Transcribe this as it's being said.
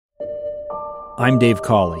I'm Dave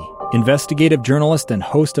Cawley, investigative journalist and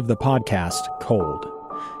host of the podcast Cold.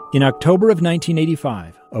 In October of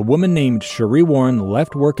 1985, a woman named Sheree Warren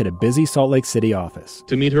left work at a busy Salt Lake City office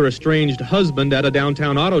to meet her estranged husband at a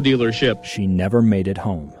downtown auto dealership. She never made it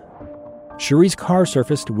home. Sheree's car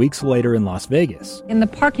surfaced weeks later in Las Vegas. In the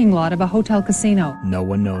parking lot of a hotel casino. No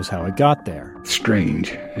one knows how it got there.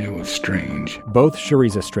 Strange. It was strange. Both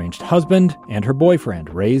Sheree's estranged husband and her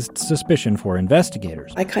boyfriend raised suspicion for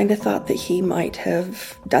investigators. I kind of thought that he might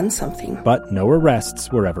have done something. But no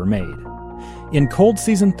arrests were ever made. In Cold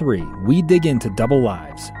Season 3, we dig into double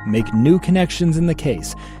lives, make new connections in the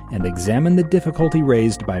case, and examine the difficulty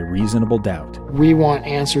raised by reasonable doubt. We want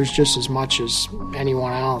answers just as much as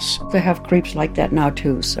anyone else. They have creeps like that now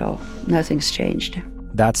too, so nothing's changed.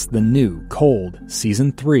 That's the new Cold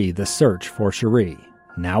Season 3, The Search for Sheree,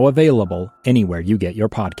 now available anywhere you get your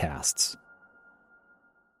podcasts.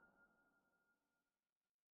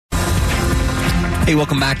 Hey,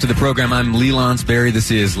 welcome back to the program. I'm Lee Lonsberry.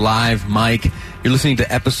 This is Live Mike. You're listening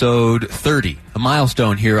to episode 30, a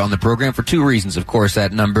milestone here on the program for two reasons. Of course,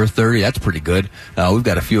 that number 30, that's pretty good. We've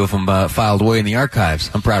got a few of them filed away in the archives.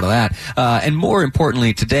 I'm proud of that. And more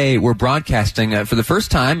importantly, today we're broadcasting for the first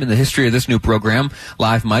time in the history of this new program,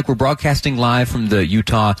 Live Mike. We're broadcasting live from the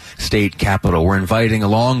Utah State Capitol. We're inviting a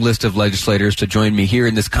long list of legislators to join me here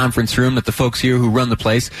in this conference room that the folks here who run the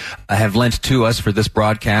place have lent to us for this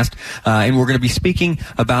broadcast. And we're going to be speaking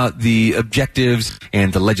about the objectives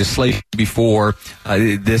and the legislation before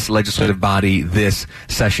this legislative body this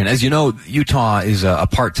session. As you know, Utah is a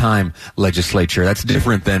part-time legislature. That's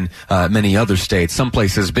different than many other states. Some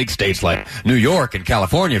places, big states like New York and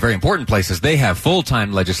California, very important places, they have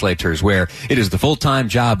full-time legislatures where it is the full-time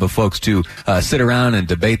job of folks to sit around and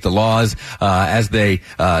debate the laws as they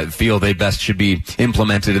feel they best should be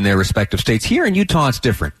implemented in their respective states. Here in Utah, it's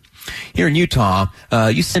different. Here in Utah,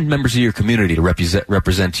 you send members of your community to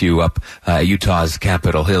represent you up Utah's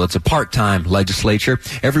Capitol Hill. It's a part-time legislature.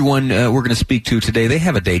 Everyone we're going to speak to today, they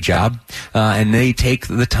have a day job, and they take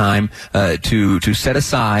the time to set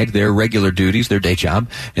aside their regular duties, their day job,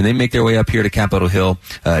 and they make their way up here to Capitol Hill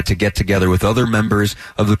to get together with other members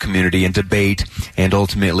of the community and debate and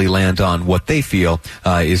ultimately land on what they feel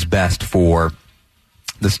is best for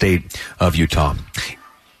the state of Utah.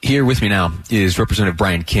 Here with me now is Representative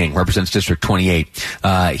Brian King, represents District 28.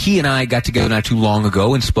 He and I got together not too long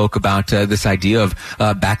ago and spoke about this idea of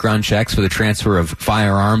background checks for the transfer of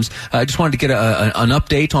firearms. I just wanted to get an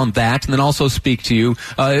update on that and then also speak to you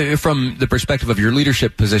from the perspective of your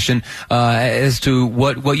leadership position as to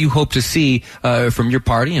what you hope to see from your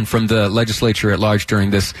party and from the legislature at large during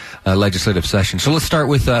this legislative session. So let's start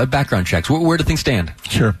with background checks. Where do things stand?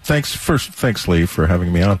 Sure. Thanks, Lee, for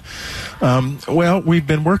having me on. Well, we've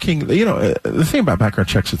been working, the thing about background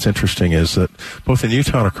checks that's interesting is that both in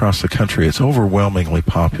Utah and across the country, it's overwhelmingly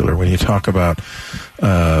popular. When you talk about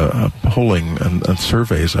polling and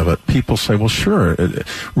surveys of it, people say, well, sure,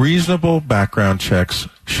 reasonable background checks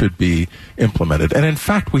should be implemented. And in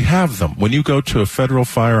fact, we have them. When you go to a federal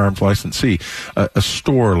firearms licensee, a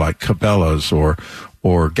store like Cabela's or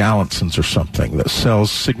Gallantsons or something that sells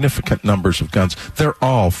significant numbers of guns, they're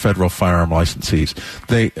all federal firearm licensees.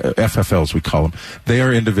 They, FFLs we call them, they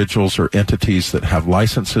are individuals or entities that have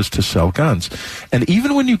licenses to sell guns. And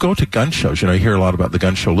even when you go to gun shows, you hear a lot about the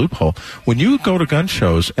gun show loophole. When you go to gun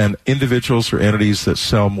shows and individuals or entities that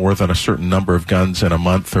sell more than a certain number of guns in a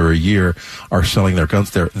month or a year are selling their guns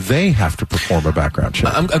there, they have to perform a background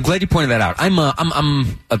check. I'm glad you pointed that out. I'm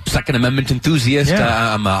a Second Amendment enthusiast.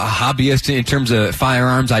 Yeah. I'm a hobbyist in terms of firearms.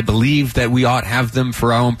 I believe that we ought to have them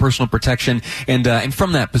for our own personal protection, and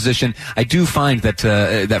from that position, I do find that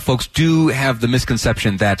that folks do have the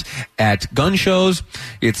misconception that at gun shows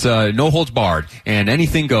it's no holds barred and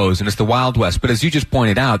anything goes and it's the Wild West. But as you just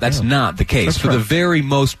pointed out, that's not the case. For the very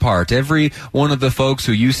most part, every one of the folks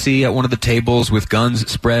who you see at one of the tables with guns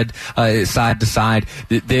spread side to side,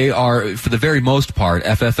 they are for the very most part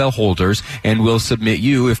FFL holders and will submit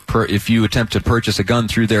you if you attempt to purchase a gun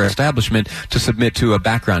through their establishment to submit to a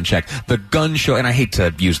background check. The gun show, and I hate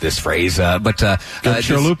to use this phrase, but gun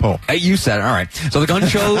show loophole. You said it. All right. So the gun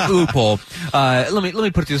show loophole. Let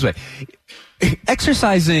me put it this way.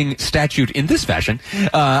 Exercising statute in this fashion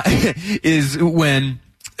is when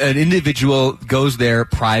an individual goes there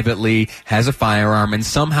privately, has a firearm, and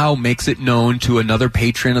somehow makes it known to another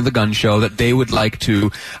patron of the gun show that they would like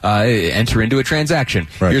to enter into a transaction.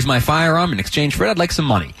 Right. Here's my firearm. In exchange for it, I'd like some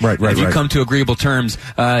money. Right. If you come to agreeable terms,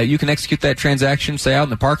 you can execute that transaction, say, out in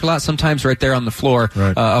the parking lot, sometimes right there on the floor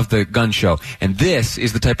of the gun show. And this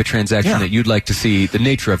is the type of transaction that you'd like to see the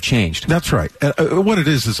nature of changed. That's right. What it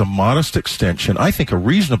is a modest extension, I think a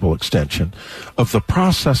reasonable extension, of the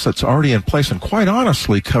process that's already in place, and quite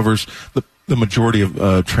honestly covers the majority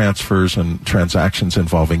of transfers and transactions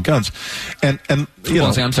involving guns. And I'm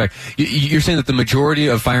sorry. You're saying that the majority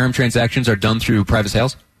of firearm transactions are done through private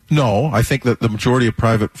sales? No, I think that the majority of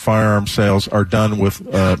private firearm sales are done with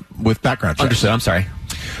background checks. Understood. I'm sorry.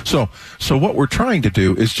 So what we're trying to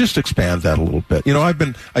do is just expand that a little bit.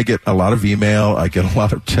 I get a lot of email, I get a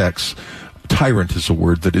lot of texts. Tyrant is a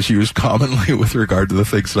word that is used commonly with regard to the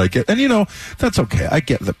things that I get. And, that's okay. I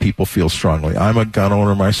get that people feel strongly. I'm a gun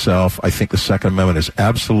owner myself. I think the Second Amendment is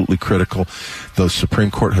absolutely critical. The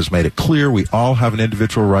Supreme Court has made it clear we all have an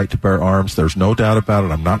individual right to bear arms. There's no doubt about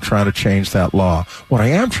it. I'm not trying to change that law. What I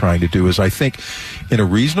am trying to do is, I think, in a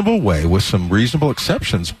reasonable way, with some reasonable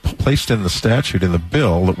exceptions placed in the statute, in the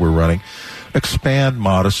bill that we're running, expand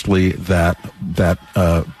modestly that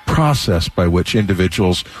process by which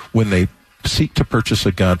individuals, when they seek to purchase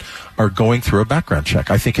a gun, are going through a background check.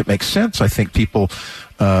 I think it makes sense. I think people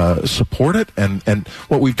support it. And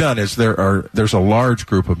what we've done is there's a large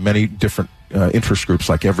group of many different interest groups,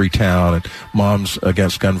 like Everytown and Moms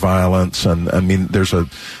Against Gun Violence, and there's a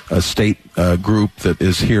state group that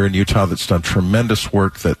is here in Utah that's done tremendous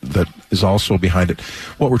work that is also behind it.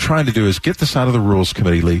 What we're trying to do is get this out of the Rules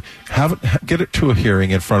Committee, Lee, get it to a hearing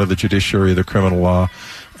in front of the Judiciary, the Criminal Law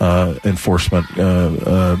Enforcement,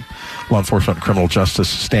 Law Enforcement and Criminal Justice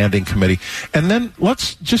Standing Committee, and then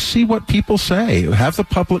let's just see what people say. Have the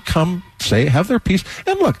public come have their piece.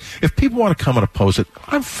 And look, if people want to come and oppose it,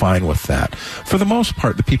 I'm fine with that. For the most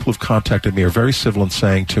part, the people who've contacted me are very civil in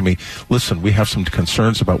saying to me, listen, we have some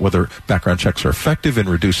concerns about whether background checks are effective in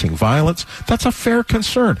reducing violence. That's a fair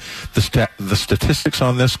concern. The statistics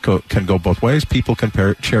on this can go both ways. People can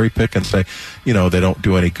cherry pick and say, they don't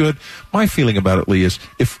do any good. My feeling about it, Lee, is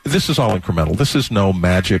if this is all incremental, this is no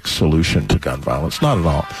magic solution to gun violence, not at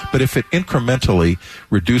all. But if it incrementally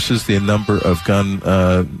reduces the number of gun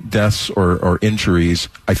deaths or injuries,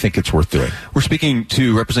 I think it's worth doing. We're speaking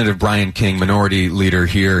to Representative Brian King, Minority Leader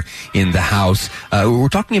here in the House. We're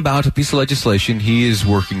talking about a piece of legislation he is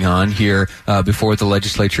working on here before the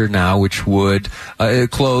legislature now, which would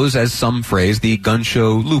close, as some phrase, the gun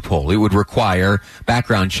show loophole. It would require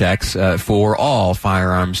background checks for all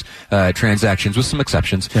firearms transactions, with some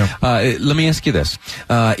exceptions. Yeah. Let me ask you this.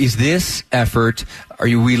 Is this effort, are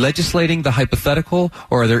we legislating the hypothetical,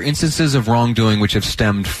 or are there instances of wrongdoing which have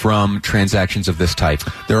stemmed from transactions of this type?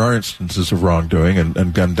 There are instances of wrongdoing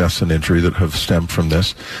and gun deaths and injury that have stemmed from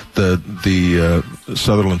this. The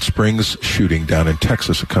Sutherland Springs shooting down in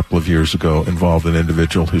Texas a couple of years ago involved an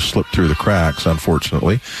individual who slipped through the cracks,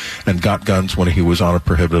 unfortunately, and got guns when he was on a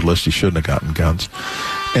prohibited list. He shouldn't have gotten guns.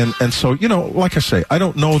 And so, like I say, I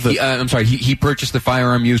don't know that... I'm sorry, he purchased the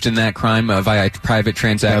firearm used in that crime via private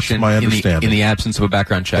transaction. That's my understanding. In the absence of a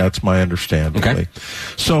background check. That's my understanding. Okay.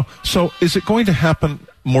 So is it going to happen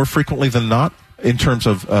more frequently than not in terms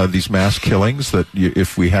of these mass killings, that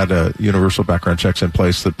if we had universal background checks in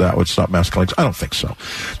place, that would stop mass killings? I don't think so.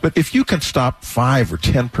 But if you can stop 5 or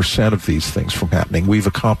 10% of these things from happening, we've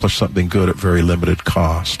accomplished something good at very limited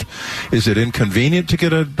cost. Is it inconvenient to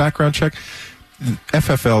get a background check?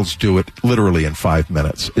 FFLs do it literally in 5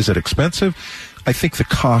 minutes. Is it expensive? I think the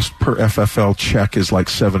cost per FFL check is like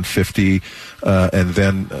 $7.50, and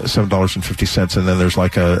then $7.50, and then there's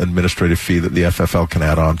like an administrative fee that the FFL can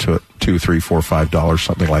add on to it, $2, $3, $4, $5,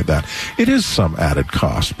 something like that. It is some added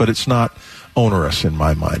cost, but it's not onerous in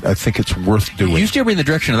my mind. I think it's worth doing. You steer me in the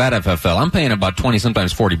direction of that FFL. I'm paying about $20,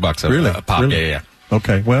 sometimes $40 a pop. Really? Yeah.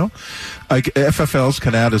 Okay, well, FFLs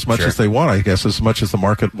can add as much as they want, I guess, as much as the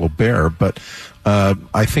market will bear. But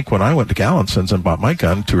I think when I went to Gallinson's and bought my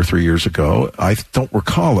gun 2 or 3 years ago, I don't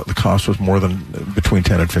recall that the cost was more than between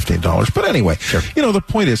 $10 and $15. But anyway, the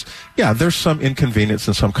point is, there's some inconvenience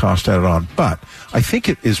and some cost added on. But I think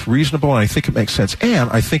it is reasonable, and I think it makes sense. And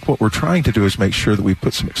I think what we're trying to do is make sure that we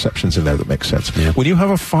put some exceptions in there that make sense. Yeah. When you have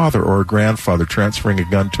a father or a grandfather transferring a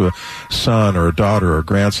gun to a son or a daughter or a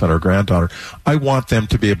grandson or a granddaughter, I want them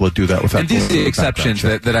to be able to do that without... And these are the exceptions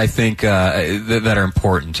that I think that are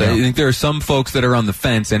important. Yeah. I think there are some folks that are on the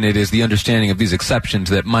fence, and it is the understanding of these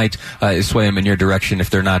exceptions that might sway them in your direction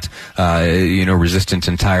if they're not, resistant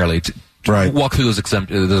entirely. Right. Walk through those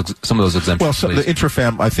some of those exemptions. Well, so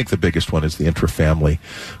the I think the biggest one is the intrafamily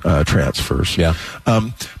transfers. Yeah.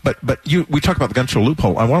 But we talk about the gun show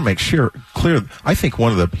loophole. I want to make clear. I think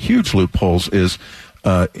one of the huge loopholes is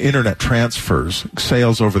internet transfers,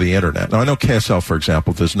 sales over the internet. Now, I know KSL, for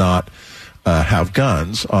example, does not have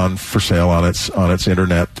guns for sale on its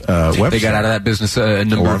internet website. They got out of that business a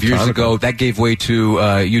number of years ago. That gave way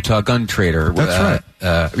to Utah Gun Trader. That's right.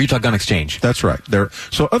 Utah Gun Exchange. That's right.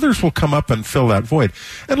 So others will come up and fill that void.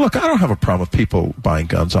 And look, I don't have a problem with people buying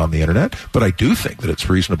guns on the internet, but I do think that it's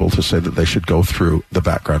reasonable to say that they should go through the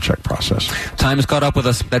background check process. Time has caught up with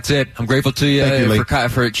us. That's it. I'm grateful to you,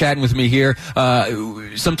 for chatting with me here.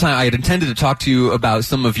 Sometime I had intended to talk to you about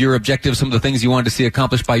some of your objectives, some of the things you wanted to see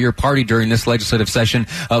accomplished by your party during this legislative session.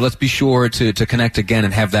 Let's be sure to connect again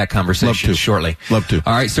and have that conversation shortly. Love to.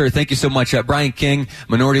 All right, sir. Thank you so much. Brian King,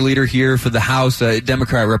 Minority Leader here for the House,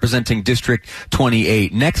 Democrat representing District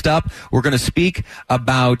 28. Next up, we're going to speak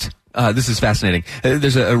about this is fascinating.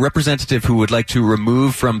 There's a representative who would like to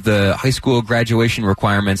remove from the high school graduation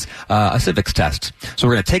requirements a civics test. So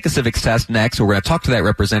we're going to take a civics test next. We're going to talk to that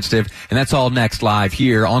representative, and that's all next live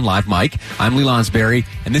here on Live Mike. I'm Lee Lonsberry,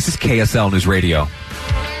 and this is KSL News Radio.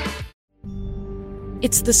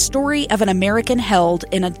 It's the story of an American held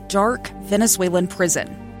in a dark Venezuelan prison.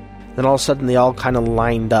 Then all of a sudden they all kind of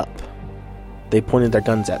lined up. They pointed their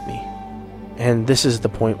guns at me. And this is the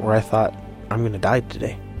point where I thought, I'm going to die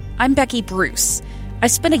today. I'm Becky Bruce. I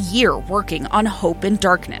spent a year working on Hope in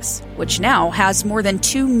Darkness, which now has more than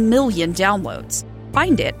 2 million downloads.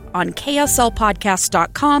 Find it on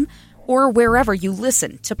kslpodcast.com or wherever you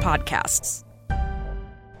listen to podcasts.